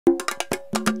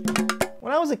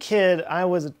When I was a kid, I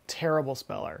was a terrible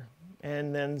speller.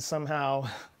 And then somehow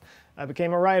I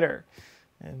became a writer.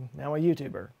 And now a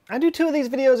YouTuber. I do 2 of these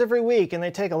videos every week, and they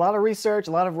take a lot of research,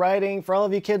 a lot of writing. For all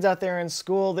of you kids out there in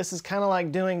school, this is kind of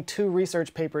like doing 2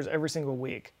 research papers every single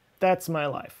week. That's my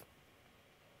life.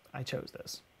 I chose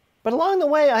this. But along the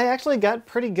way, I actually got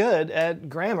pretty good at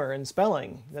grammar and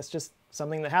spelling. That's just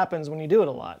something that happens when you do it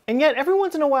a lot. And yet, every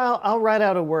once in a while, I'll write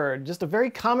out a word, just a very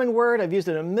common word. I've used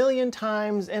it a million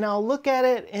times, and I'll look at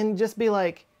it and just be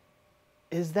like,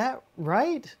 is that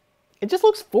right? It just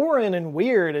looks foreign and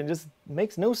weird and just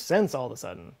makes no sense all of a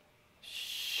sudden.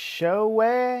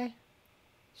 Showe?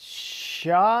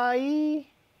 Shai?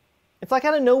 It's like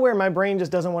out of nowhere my brain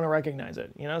just doesn't want to recognize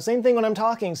it. You know, same thing when I'm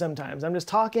talking sometimes. I'm just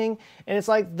talking and it's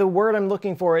like the word I'm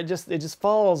looking for, it just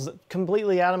falls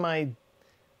completely out of my,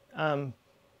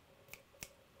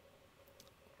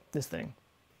 this thing.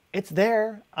 It's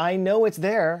there. I know it's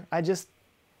there. I just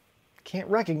can't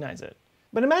recognize it.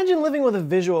 But imagine living with a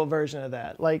visual version of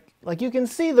that. Like you can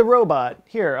see the robot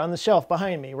here on the shelf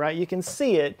behind me, right? You can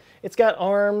see it. It's got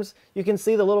arms. You can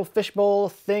see the little fishbowl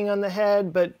thing on the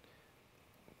head, but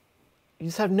you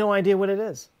just have no idea what it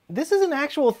is. This is an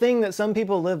actual thing that some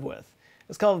people live with.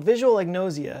 It's called visual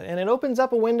agnosia, and it opens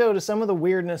up a window to some of the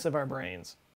weirdness of our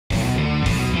brains.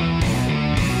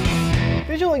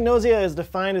 Visual agnosia is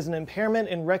defined as an impairment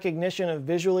in recognition of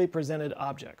visually presented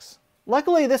objects.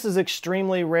 Luckily, this is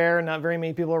extremely rare. Not very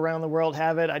many people around the world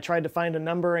have it. I tried to find a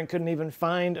number and couldn't even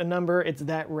find a number. It's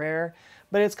that rare.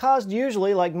 But it's caused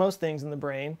usually, like most things in the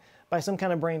brain, by some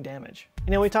kind of brain damage.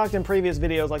 You know, we talked in previous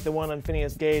videos, like the one on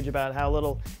Phineas Gage, about how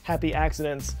little happy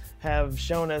accidents have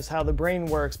shown us how the brain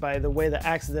works by the way the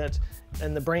accident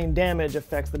and the brain damage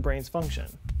affects the brain's function.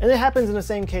 And it happens in the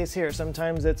same case here.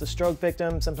 Sometimes it's a stroke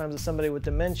victim, sometimes it's somebody with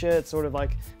dementia. It's sort of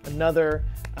like another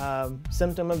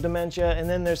symptom of dementia. And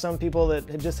then there's some people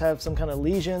that just have some kind of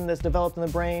lesion that's developed in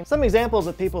the brain. Some examples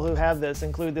of people who have this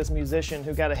include this musician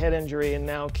who got a head injury and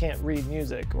now can't read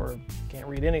music, or can't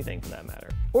read anything for that matter.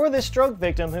 Or this stroke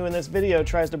victim who in this video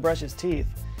tries to brush his teeth.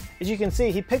 As you can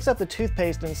see, he picks up the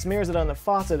toothpaste and smears it on the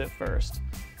faucet at first,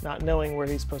 not knowing where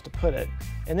he's supposed to put it.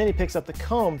 And then he picks up the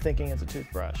comb thinking it's a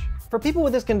toothbrush. For people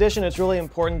with this condition, it's really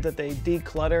important that they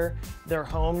declutter their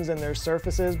homes and their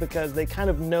surfaces because they kind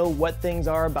of know what things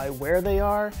are by where they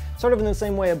are. Sort of in the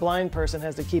same way a blind person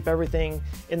has to keep everything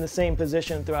in the same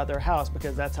position throughout their house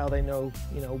because that's how they know,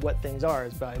 what things are,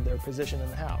 is by their position in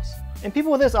the house. And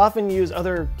people with this often use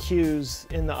other cues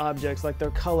in the objects, like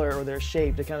their color or their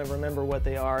shape, to kind of remember what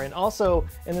they are. And also,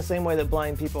 in the same way that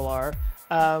blind people are,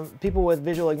 people with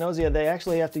visual agnosia, they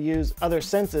actually have to use other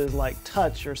senses like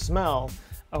touch or smell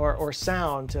or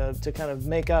sound to kind of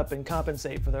make up and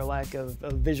compensate for their lack of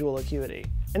visual acuity.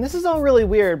 And this is all really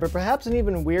weird, but perhaps an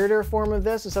even weirder form of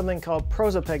this is something called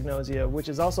prosopagnosia, which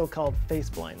is also called face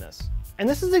blindness. And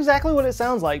this is exactly what it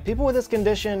sounds like. People with this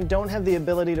condition don't have the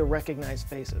ability to recognize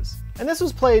faces. And this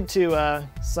was played to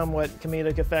somewhat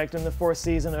comedic effect in the 4th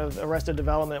season of Arrested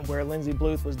Development, where Lindsay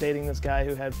Bluth was dating this guy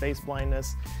who had face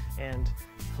blindness, and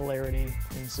hilarity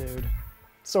ensued.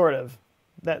 Sort of.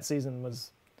 That season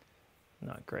was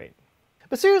not great.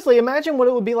 But seriously, imagine what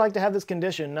it would be like to have this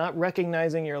condition, not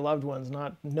recognizing your loved ones,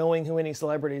 not knowing who any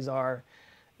celebrities are,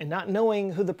 and not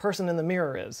knowing who the person in the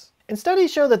mirror is. And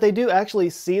studies show that they do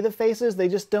actually see the faces, they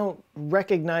just don't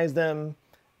recognize them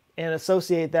and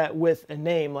associate that with a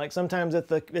name. Like sometimes if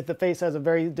the face has a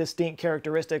very distinct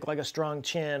characteristic, like a strong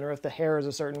chin, or if the hair is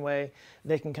a certain way,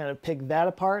 they can kind of pick that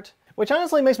apart. Which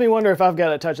honestly makes me wonder if I've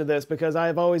got a touch of this, because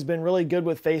I've always been really good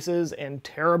with faces and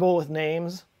terrible with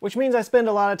names. Which means I spend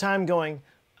a lot of time going,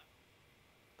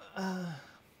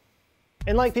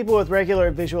 And like people with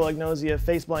regular visual agnosia,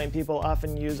 face-blind people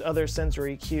often use other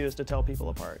sensory cues to tell people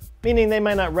apart. Meaning they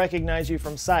might not recognize you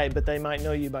from sight, but they might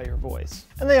know you by your voice.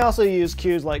 And they also use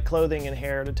cues like clothing and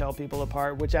hair to tell people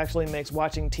apart, which actually makes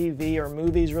watching TV or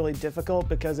movies really difficult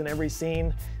because in every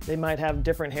scene they might have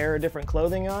different hair or different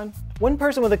clothing on. One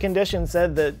person with a condition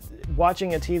said that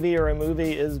watching a TV or a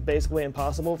movie is basically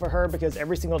impossible for her because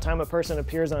every single time a person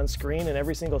appears on screen in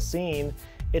every single scene,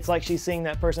 it's like she's seeing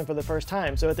that person for the first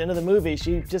time. So at the end of the movie,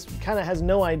 she just kind of has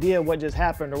no idea what just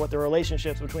happened or what the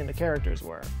relationships between the characters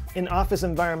were. In office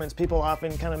environments, people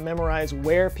often kind of memorize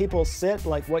where people sit,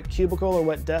 like what cubicle or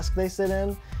what desk they sit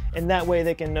in, and that way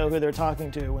they can know who they're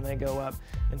talking to when they go up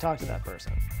and talk to that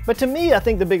person. But to me, I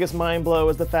think the biggest mind blow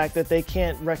is the fact that they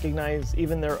can't recognize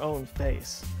even their own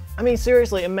face. I mean,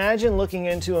 seriously, imagine looking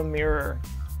into a mirror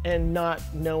and not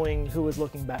knowing who is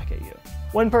looking back at you.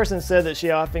 One person said that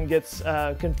she often gets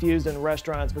confused in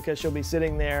restaurants because she'll be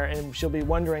sitting there and she'll be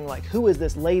wondering, like, who is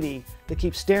this lady that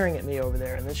keeps staring at me over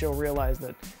there? And then she'll realize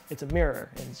that it's a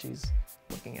mirror and she's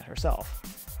looking at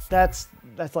herself. That's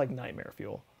like nightmare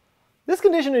fuel. This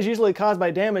condition is usually caused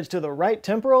by damage to the right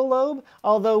temporal lobe,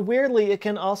 although weirdly it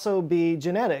can also be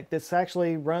genetic. This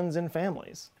actually runs in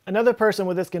families. Another person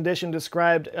with this condition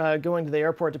described going to the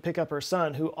airport to pick up her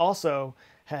son, who also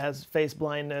has face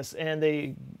blindness, and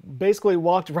they basically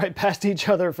walked right past each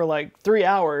other for like 3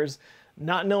 hours,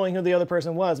 not knowing who the other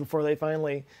person was before they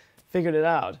finally figured it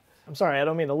out. I'm sorry, I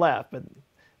don't mean to laugh, but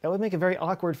that would make a very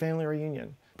awkward family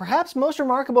reunion. Perhaps most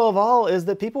remarkable of all is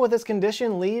that people with this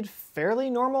condition lead fairly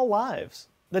normal lives.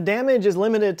 The damage is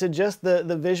limited to just the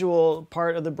visual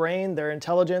part of the brain. Their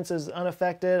intelligence is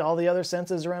unaffected, all the other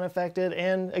senses are unaffected,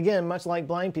 and again, much like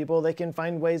blind people, they can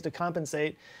find ways to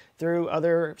compensate through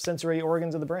other sensory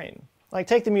organs of the brain. Like,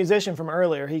 take the musician from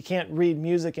earlier. He can't read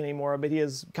music anymore, but he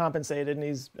has compensated and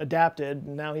he's adapted,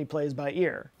 and now he plays by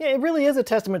ear. Yeah, it really is a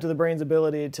testament to the brain's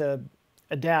ability to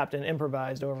adapt and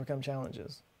improvise to overcome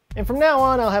challenges. And from now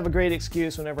on, I'll have a great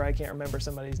excuse whenever I can't remember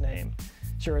somebody's name.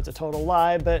 Sure, it's a total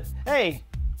lie, but hey,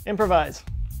 improvise.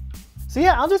 So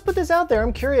yeah, I'll just put this out there.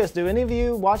 I'm curious, do any of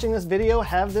you watching this video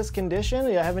have this condition?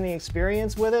 Do you have any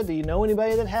experience with it? Do you know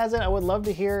anybody that has it? I would love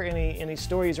to hear any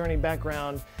stories or any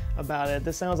background about it.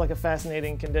 This sounds like a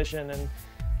fascinating condition and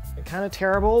kind of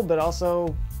terrible, but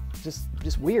also just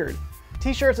weird.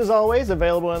 T-shirts, as always,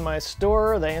 available in my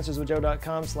store,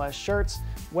 theanswerswithjoe.com/shirts,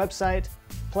 website,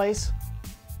 place.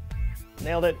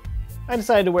 Nailed it. I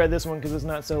decided to wear this one because it's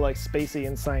not so like spacey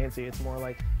and sciencey. It's more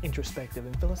like introspective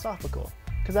and philosophical,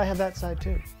 because I have that side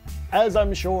too. As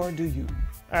I'm sure do you.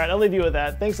 All right, I'll leave you with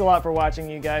that. Thanks a lot for watching,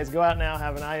 you guys. Go out now,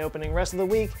 have an eye-opening rest of the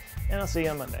week, and I'll see you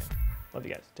on Monday. Love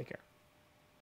you guys. Take care.